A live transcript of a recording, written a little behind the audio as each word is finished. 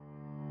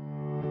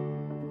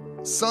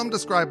Some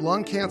describe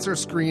lung cancer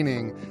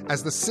screening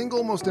as the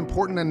single most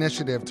important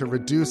initiative to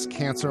reduce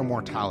cancer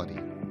mortality.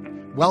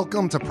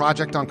 Welcome to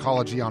Project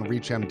Oncology on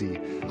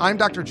ReachMD. I'm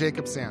Dr.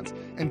 Jacob Sands,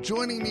 and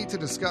joining me to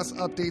discuss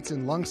updates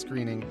in lung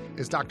screening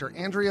is Dr.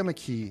 Andrea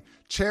McKee,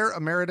 Chair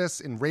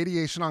Emeritus in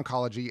Radiation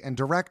Oncology and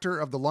Director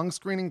of the Lung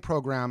Screening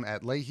Program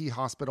at Lahey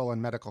Hospital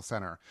and Medical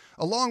Center,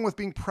 along with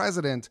being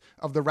President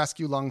of the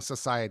Rescue Lung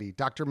Society.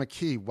 Dr.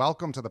 McKee,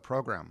 welcome to the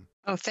program.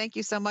 Oh, thank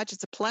you so much.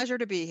 It's a pleasure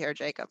to be here,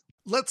 Jacob.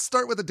 Let's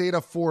start with the data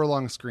for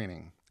lung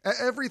screening.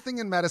 Everything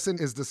in medicine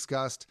is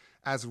discussed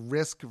as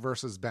risk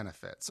versus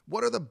benefits.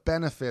 What are the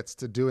benefits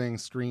to doing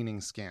screening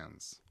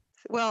scans?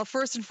 Well,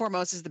 first and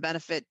foremost is the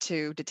benefit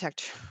to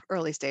detect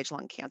early stage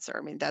lung cancer.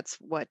 I mean, that's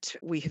what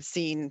we have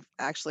seen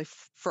actually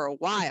for a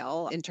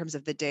while in terms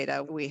of the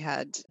data. We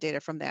had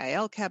data from the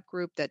ILCAP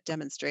group that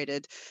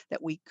demonstrated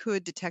that we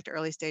could detect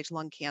early stage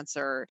lung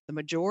cancer the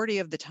majority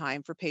of the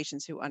time for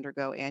patients who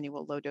undergo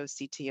annual low dose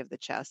CT of the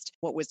chest.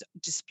 What was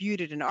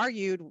disputed and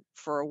argued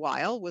for a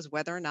while was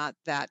whether or not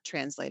that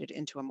translated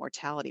into a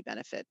mortality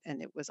benefit.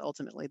 And it was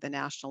ultimately the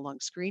National Lung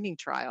Screening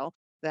Trial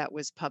that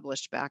was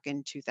published back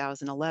in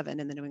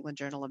 2011 in the New England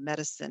Journal of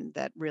Medicine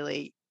that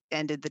really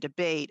ended the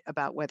debate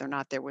about whether or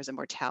not there was a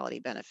mortality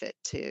benefit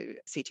to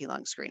CT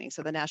lung screening.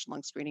 So the National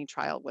Lung Screening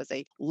Trial was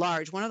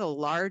one of the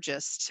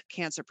largest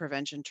cancer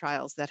prevention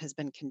trials that has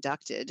been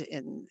conducted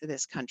in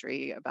this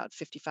country, about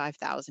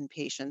 55,000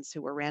 patients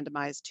who were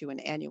randomized to an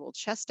annual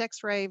chest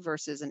x-ray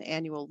versus an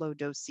annual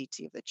low-dose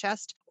CT of the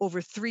chest over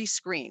 3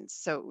 screens.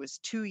 So it was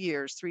 2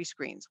 years, 3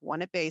 screens,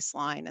 one at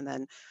baseline and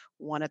then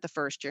one at the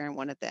first year and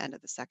one at the end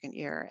of the second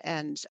year.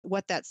 And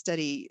what that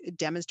study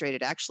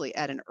demonstrated actually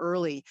at an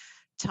early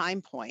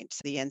time point,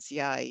 the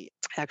NCI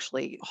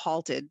actually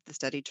halted the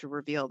study to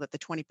reveal that the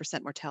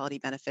 20% mortality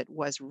benefit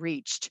was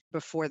reached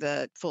before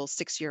the full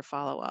 6-year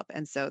follow-up.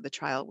 And so the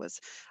trial was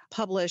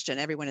published and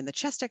everyone in the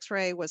chest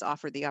x-ray was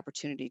offered the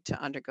opportunity to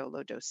undergo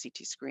low-dose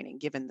CT screening,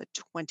 given the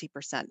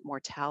 20%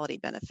 mortality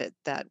benefit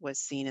that was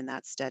seen in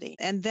that study.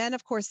 And then,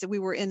 of course, we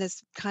were in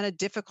this kind of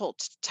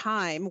difficult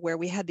time where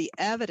we had the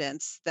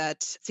evidence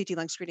that CT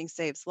lung screening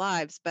saves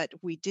lives, but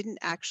we didn't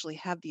actually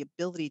have the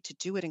ability to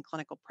do it in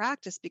clinical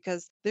practice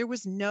because there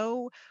was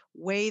no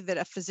way that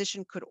a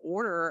physician could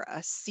order a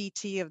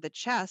CT of the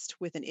chest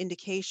with an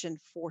indication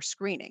for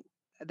screening,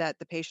 that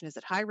the patient is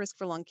at high risk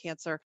for lung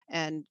cancer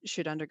and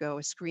should undergo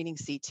a screening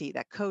CT.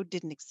 That code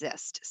didn't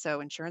exist. So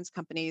insurance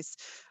companies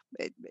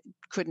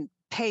couldn't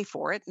pay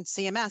for it, and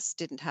CMS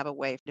didn't have a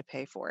way to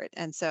pay for it.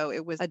 And so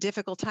it was a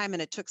difficult time,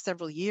 and it took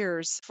several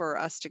years for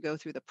us to go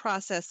through the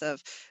process of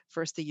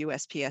first the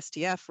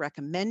USPSTF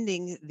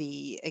recommending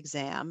the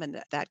exam,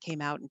 and that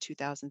came out in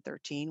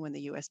 2013 when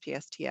the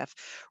USPSTF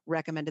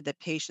recommended that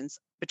patients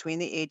between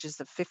the ages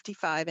of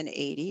 55 and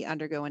 80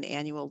 undergo an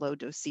annual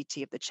low-dose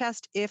CT of the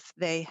chest if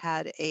they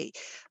had at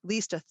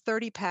least a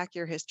 30-pack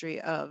year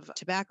history of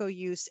tobacco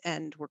use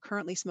and were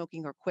currently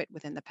smoking or quit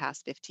within the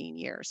past 15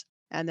 years.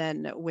 And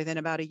then within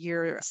about a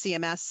year,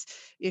 CMS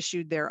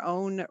issued their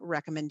own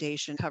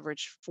recommendation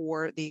coverage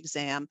for the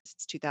exam.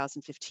 Since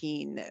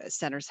 2015,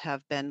 centers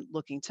have been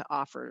looking to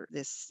offer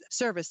this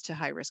service to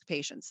high-risk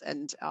patients.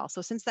 And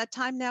also since that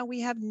time now,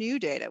 we have new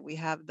data. We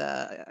have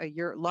a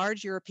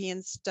large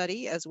European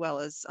study as well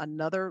as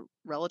another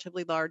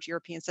relatively large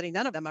European study.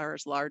 None of them are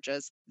as large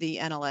as the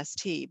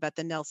NLST, but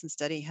the Nelson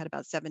study had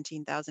about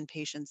 17,000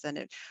 patients, and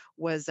it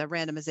was a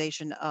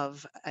randomization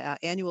of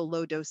annual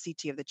low-dose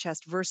CT of the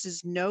chest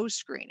versus no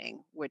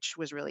screening, which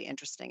was really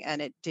interesting.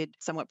 And it did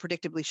somewhat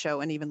predictably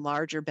show an even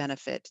larger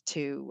benefit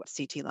to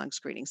CT lung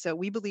screening. So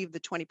we believe the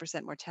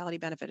 20% mortality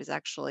benefit is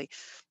actually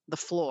the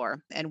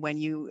floor. And when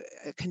you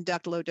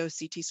conduct low-dose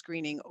CT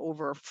screening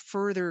over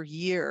further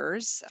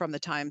years from the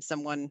time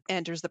someone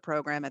enters the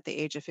program at the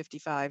age of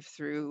 55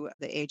 through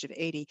the age of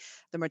 80,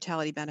 the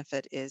mortality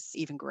benefit is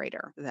even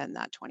greater than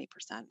that 20%.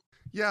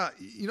 Yeah,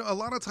 a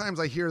lot of times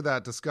I hear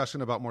that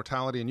discussion about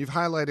mortality, and you've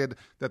highlighted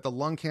that the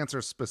lung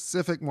cancer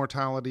specific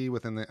mortality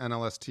within the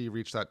NLST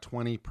reached that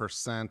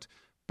 20%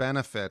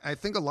 benefit. I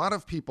think a lot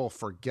of people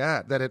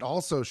forget that it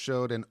also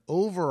showed an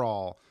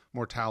overall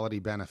mortality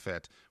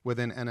benefit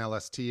within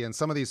NLST, and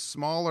some of these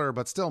smaller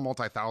but still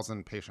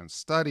multi-thousand patient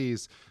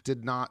studies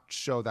did not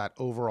show that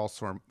overall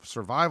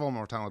survival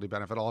mortality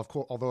benefit,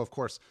 although of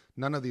course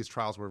none of these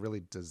trials were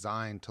really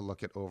designed to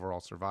look at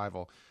overall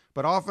survival.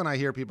 But often I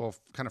hear people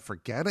kind of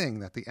forgetting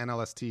that the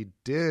NLST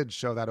did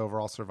show that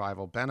overall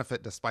survival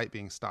benefit despite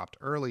being stopped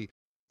early.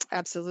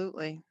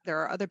 Absolutely. There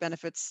are other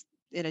benefits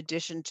in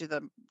addition to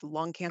the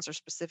lung cancer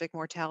specific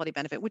mortality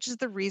benefit, which is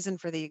the reason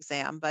for the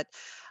exam. But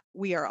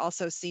we are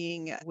also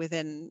seeing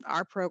within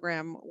our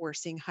program, we're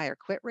seeing higher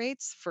quit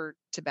rates for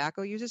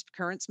tobacco users,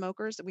 current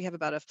smokers. We have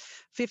about a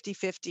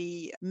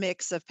 50-50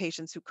 mix of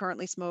patients who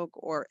currently smoke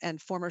and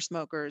former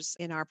smokers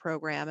in our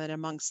program. And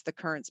amongst the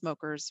current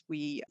smokers,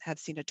 we have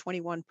seen a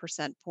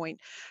 21% point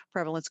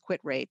prevalence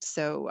quit rate.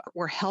 So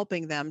we're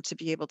helping them to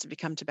be able to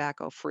become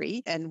tobacco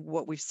free. And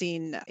what we've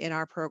seen in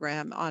our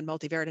program on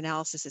multivariate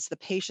analysis is the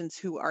patients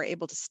who are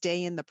able to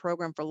stay in the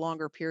program for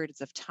longer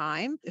periods of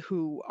time,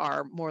 who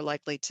are more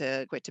likely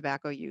to quit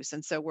tobacco use.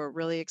 And so we're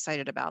really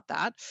excited about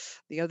that.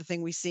 The other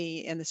thing we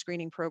see in the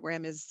screening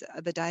program is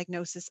the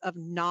diagnosis of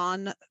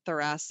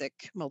non-thoracic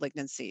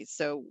malignancies.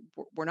 So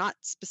we're not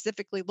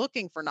specifically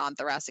looking for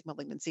non-thoracic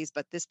malignancies,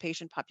 but this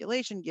patient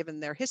population, given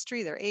their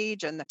history, their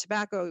age, and the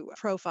tobacco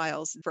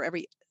profiles, for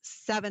every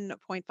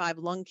 7.5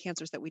 lung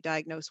cancers that we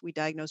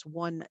diagnose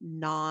one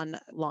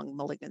non-lung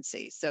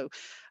malignancy. So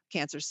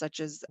cancers such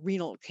as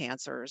renal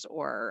cancers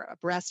or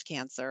breast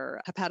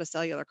cancer,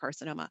 hepatocellular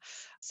carcinoma.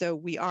 So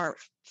we are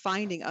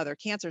finding other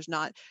cancers.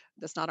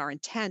 That's not our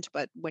intent,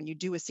 but when you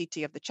do a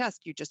CT of the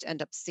chest, you just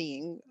end up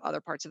seeing other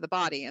parts of the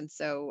body. And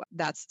so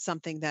that's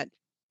something that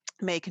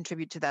may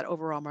contribute to that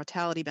overall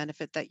mortality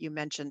benefit that you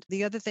mentioned.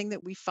 The other thing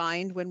that we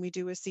find when we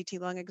do a CT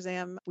lung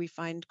exam, we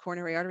find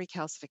coronary artery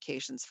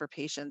calcifications for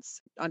patients.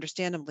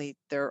 Understandably,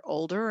 they're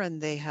older and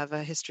they have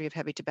a history of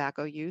heavy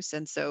tobacco use.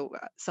 And so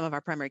some of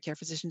our primary care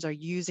physicians are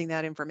using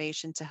that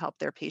information to help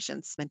their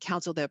patients and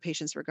counsel their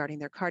patients regarding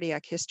their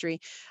cardiac history.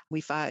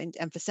 We find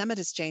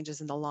emphysematous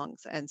changes in the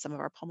lungs, and some of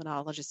our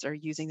pulmonologists are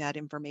using that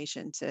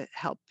information to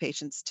help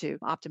patients to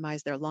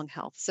optimize their lung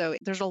health. So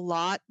there's a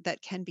lot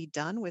that can be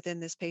done within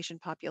this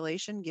patient population,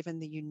 given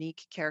the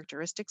unique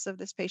characteristics of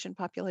this patient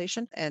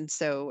population. And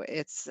so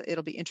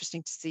it'll be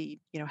interesting to see,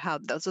 how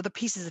those other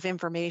pieces of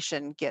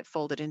information get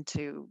folded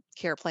into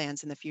care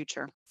plans in the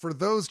future. For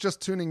those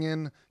just tuning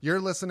in, you're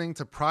listening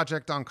to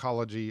Project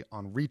Oncology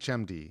on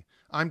ReachMD.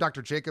 I'm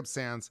Dr. Jacob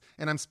Sands,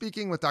 and I'm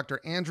speaking with Dr.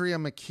 Andrea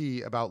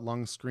McKee about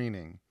lung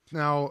screening.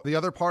 Now, the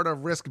other part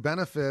of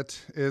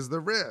risk-benefit is the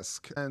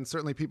risk. And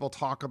certainly people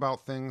talk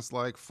about things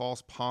like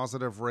false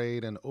positive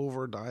rate and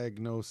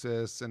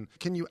overdiagnosis. And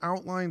can you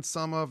outline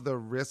some of the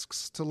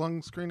risks to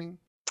lung screening?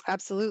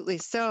 Absolutely.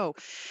 So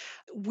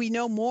we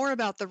know more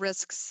about the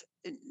risks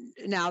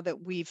now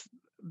that we've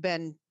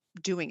been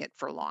doing it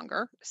for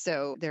longer.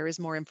 So there is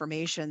more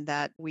information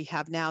that we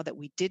have now that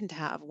we didn't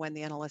have when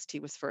the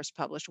NLST was first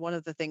published. One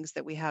of the things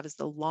that we have is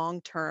the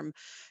long-term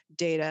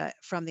data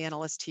from the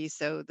NLST.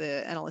 So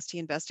the NLST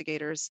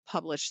investigators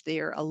published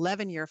their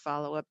 11-year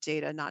follow-up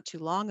data not too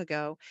long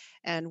ago.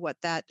 And what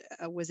that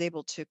was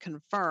able to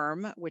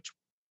confirm, which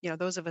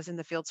those of us in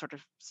the field sort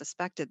of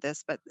suspected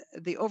this, but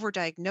the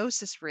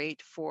overdiagnosis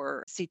rate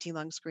for CT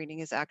lung screening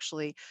is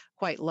actually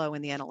quite low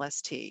in the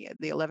NLST.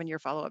 The 11-year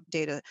follow-up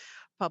data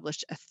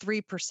published a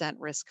 3%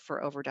 risk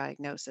for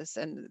overdiagnosis.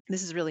 And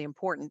this is really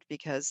important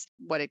because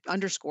what it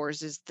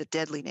underscores is the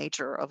deadly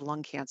nature of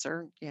lung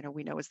cancer.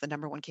 We know it's the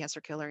number one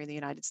cancer killer in the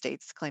United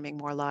States, claiming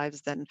more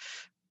lives than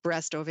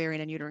breast,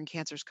 ovarian, and uterine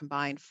cancers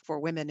combined for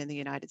women in the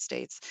United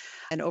States.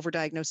 And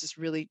overdiagnosis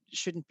really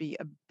shouldn't be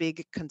a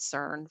big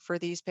concern for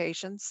these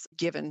patients,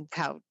 given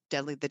how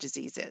deadly the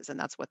disease is. And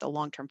that's what the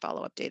long-term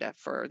follow-up data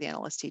for the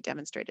NLST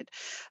demonstrated.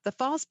 The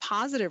false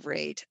positive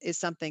rate is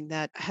something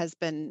that has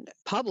been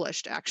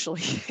published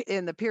actually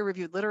in the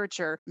peer-reviewed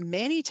literature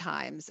many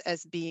times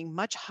as being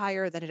much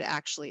higher than it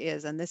actually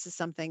is. And this is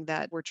something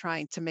that we're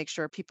trying to make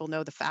sure people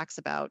know the facts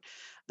about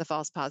the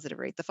false positive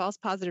rate. The false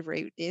positive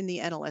rate in the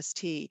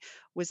NLST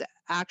was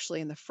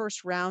actually in the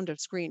first round of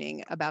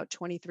screening about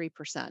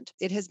 23%.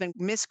 It has been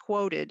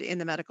misquoted in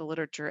the medical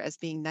literature as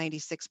being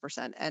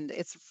 96%. And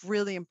it's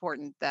really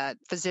important that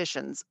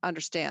physicians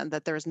understand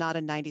that there is not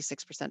a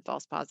 96%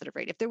 false positive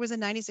rate. If there was a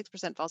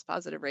 96% false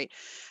positive rate,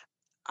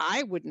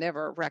 I would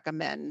never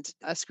recommend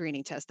a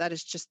screening test. That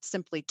is just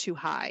simply too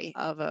high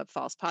of a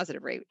false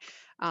positive rate.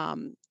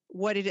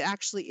 What it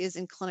actually is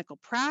in clinical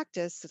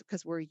practice,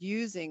 because we're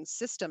using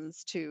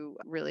systems to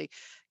really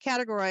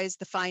categorize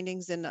the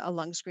findings in a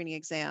lung screening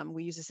exam,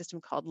 we use a system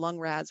called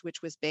LungRads,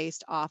 which was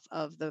based off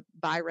of the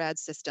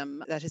BI-RADS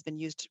system that has been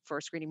used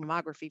for screening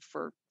mammography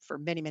for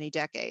many, many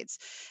decades.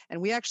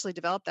 And we actually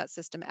developed that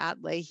system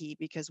at Lahey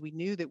because we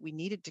knew that we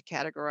needed to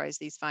categorize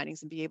these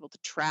findings and be able to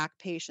track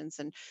patients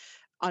and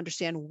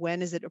understand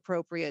when is it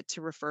appropriate to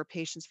refer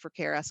patients for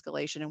care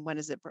escalation and when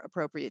is it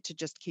appropriate to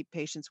just keep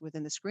patients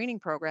within the screening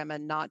program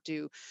and not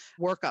do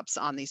workups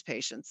on these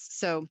patients.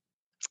 So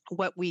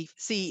what we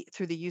see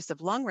through the use of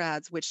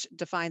LungRads, which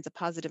defines a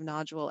positive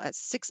nodule at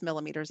 6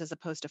 millimeters as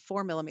opposed to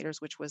 4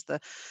 millimeters, which was the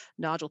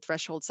nodule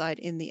threshold side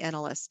in the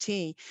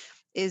NLST,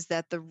 is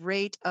that the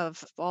rate of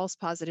false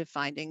positive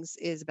findings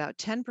is about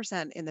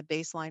 10% in the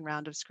baseline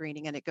round of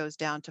screening, and it goes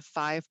down to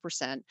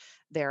 5%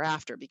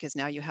 thereafter, because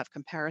now you have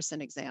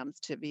comparison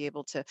exams to be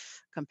able to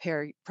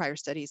compare prior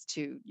studies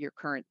to your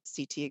current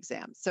CT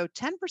exam. So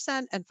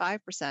 10% and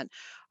 5%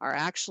 are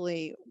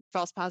actually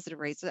false positive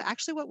rates. It's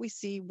actually what we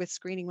see with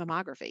screening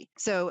mammography.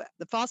 So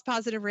the false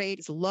positive rate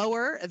is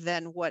lower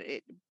than what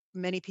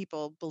many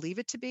people believe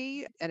it to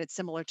be, and it's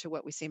similar to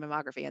what we see in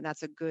mammography. And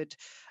that's a good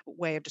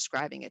way of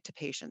describing it to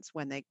patients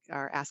when they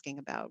are asking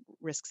about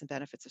risks and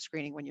benefits of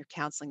screening when you're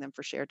counseling them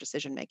for shared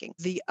decision making.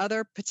 The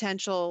other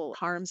potential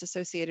harms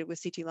associated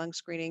with CT lung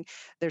screening,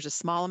 there's a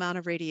small amount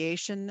of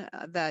radiation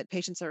that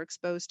patients are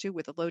exposed to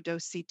with a low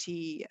dose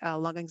CT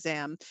lung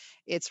exam.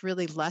 It's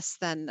really less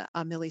than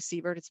a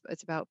millisievert.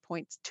 It's about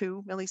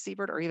 0.2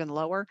 millisievert or even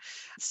lower.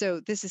 So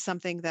this is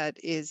something that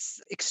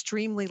is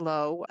extremely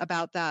low,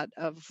 about that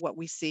of what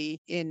we see see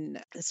in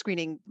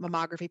screening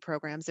mammography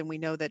programs. And we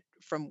know that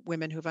from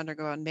women who've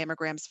undergone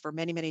mammograms for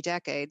many, many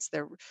decades,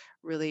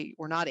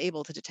 we're not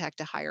able to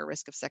detect a higher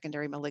risk of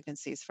secondary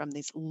malignancies from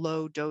these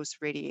low dose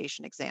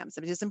radiation exams.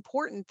 I mean, it's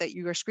important that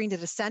you are screened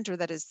at a center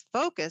that is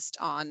focused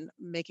on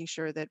making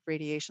sure that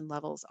radiation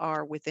levels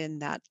are within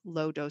that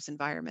low dose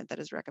environment that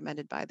is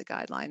recommended by the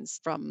guidelines,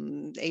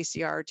 from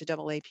ACR to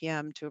double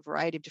APM to a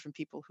variety of different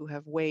people who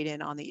have weighed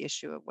in on the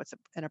issue of what's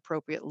an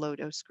appropriate low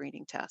dose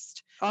screening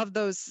test. Of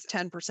those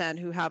 10%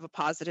 who have a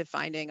positive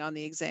finding on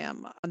the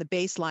exam, on the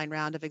baseline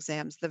round of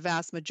exams, the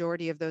vast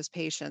majority of those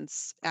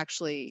patients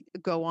actually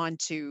go on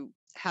to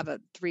have a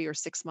 3 or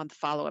 6 month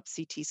follow-up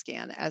CT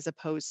scan as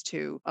opposed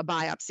to a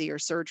biopsy or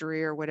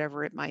surgery or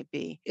whatever it might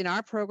be. In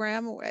our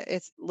program,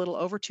 it's a little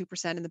over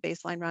 2% in the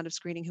baseline round of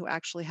screening who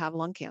actually have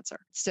lung cancer.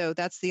 So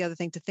that's the other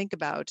thing to think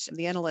about.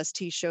 The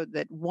NLST showed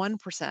that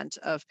 1%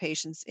 of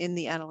patients in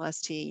the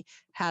NLST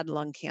had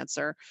lung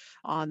cancer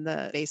on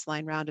the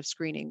baseline round of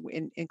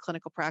screening. In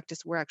clinical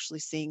practice, we're actually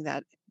seeing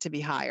that to be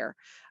higher,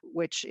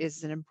 which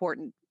is an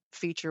important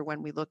feature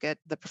when we look at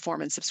the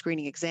performance of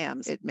screening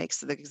exams. It makes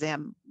the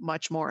exam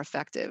much more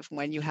effective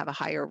when you have a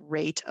higher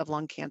rate of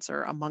lung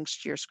cancer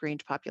amongst your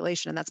screened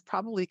population. And that's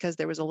probably because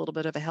there was a little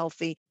bit of a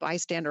healthy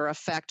bystander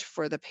effect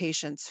for the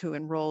patients who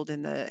enrolled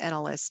in the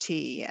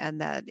NLST,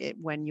 and that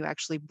when you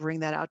actually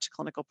bring that out to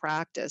clinical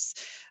practice,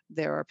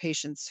 there are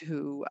patients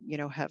who,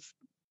 have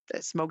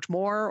smoked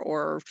more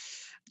or,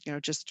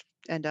 just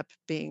end up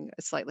being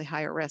a slightly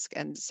higher risk.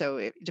 And so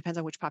it depends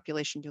on which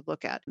population you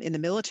look at. In the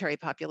military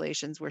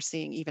populations, we're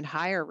seeing even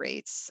higher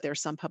rates. There are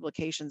some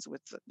publications with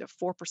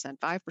 4%,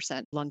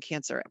 5% lung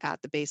cancer at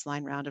the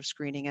baseline round of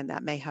screening, and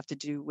that may have to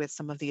do with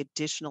some of the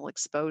additional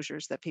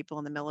exposures that people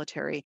in the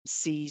military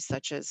see,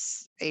 such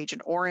as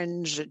Agent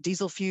Orange,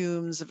 diesel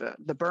fumes,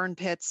 the burn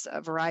pits, a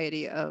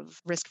variety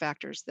of risk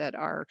factors that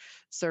our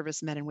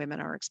servicemen and women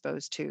are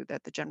exposed to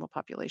that the general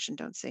population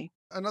don't see.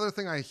 Another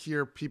thing I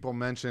hear people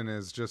mention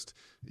is just,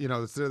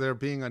 there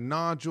being a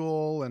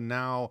nodule and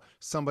now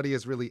somebody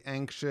is really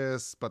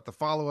anxious, but the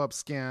follow-up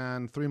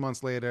scan 3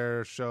 months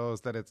later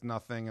shows that it's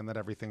nothing and that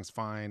everything's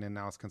fine and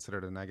now it's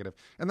considered a negative.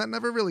 And that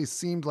never really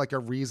seemed like a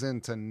reason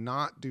to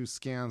not do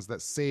scans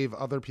that save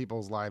other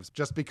people's lives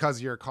just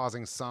because you're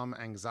causing some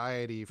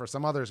anxiety for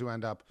some others who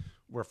end up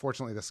where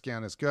fortunately the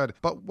scan is good.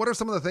 But what are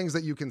some of the things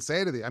that you can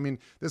say to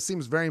this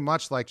seems very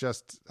much like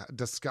just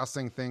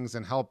discussing things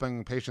and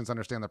helping patients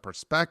understand the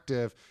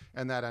perspective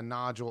and that a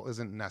nodule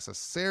isn't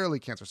necessarily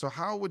cancer. So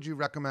how would you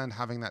recommend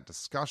having that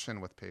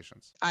discussion with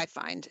patients? I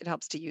find it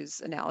helps to use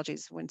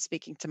analogies when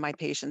speaking to my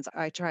patients.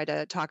 I try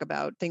to talk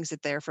about things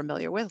that they're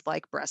familiar with,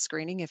 like breast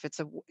screening. If it's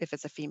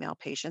a female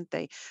patient,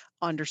 they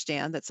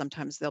understand that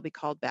sometimes they'll be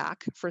called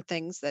back for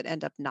things that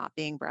end up not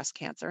being breast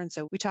cancer. And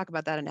so we talk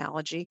about that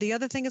analogy. The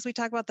other thing is we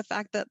talk about the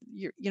fact that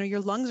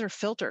your lungs are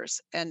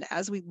filters. And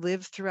as we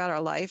live throughout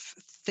our life,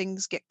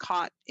 things get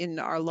caught in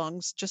our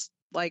lungs just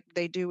like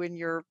they do in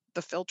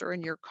the filter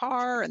in your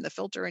car and the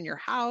filter in your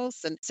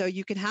house. And so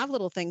you can have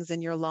little things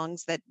in your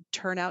lungs that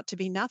turn out to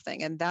be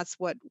nothing. And that's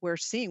what we're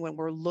seeing when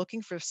we're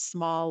looking for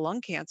small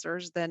lung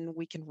cancers. Then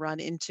we can run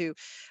into,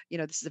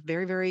 this is a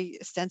very, very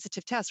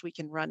sensitive test. We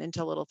can run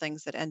into little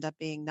things that end up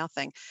being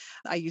nothing.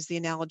 I use the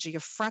analogy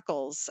of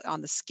freckles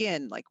on the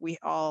skin. Like we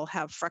all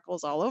have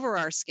freckles all over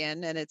our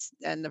skin, and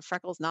the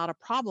freckle's not a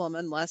problem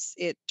unless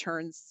it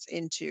turns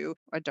into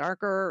a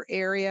darker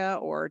area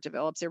or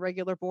develops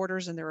irregular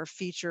borders, and there are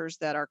features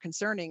that are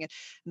concerning. And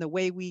the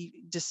way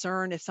we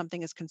discern if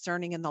something is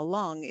concerning in the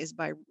lung is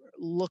by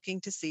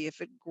looking to see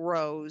if it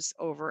grows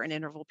over an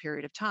interval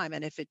period of time.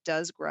 And if it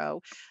does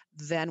grow,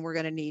 then we're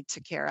going to need to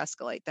care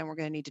escalate. Then we're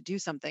going to need to do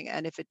something.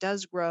 And if it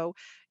does grow,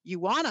 you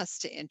want us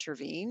to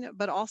intervene,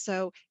 but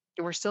also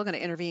we're still going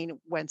to intervene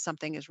when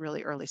something is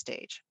really early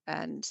stage.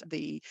 And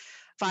the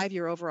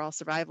 5-year overall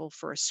survival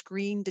for a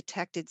screen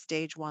detected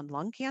stage 1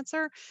 lung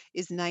cancer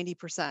is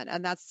 90%.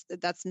 And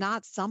that's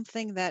not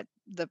something that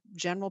the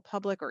general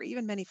public or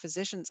even many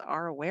physicians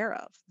are aware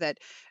of, that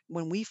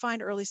when we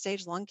find early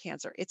stage lung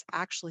cancer, it's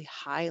actually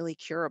highly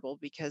curable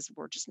because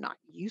we're just not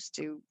used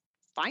to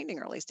finding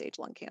early stage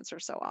lung cancer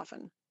so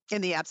often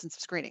in the absence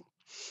of screening.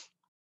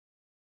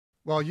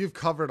 Well, you've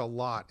covered a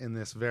lot in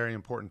this very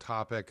important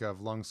topic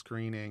of lung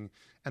screening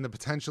and the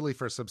potentially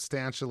for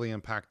substantially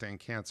impacting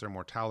cancer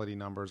mortality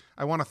numbers.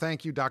 I want to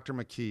thank you, Dr.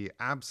 McKee.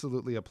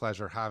 Absolutely a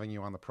pleasure having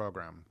you on the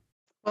program.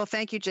 Well,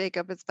 thank you,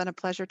 Jacob. It's been a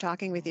pleasure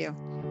talking with you.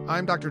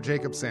 I'm Dr.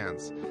 Jacob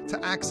Sands. To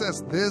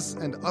access this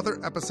and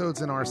other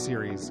episodes in our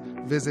series,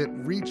 visit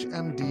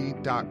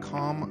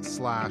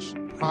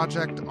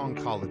reachmd.com/project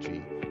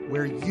oncology,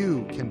 where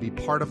you can be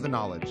part of the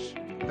knowledge.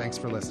 Thanks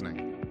for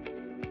listening.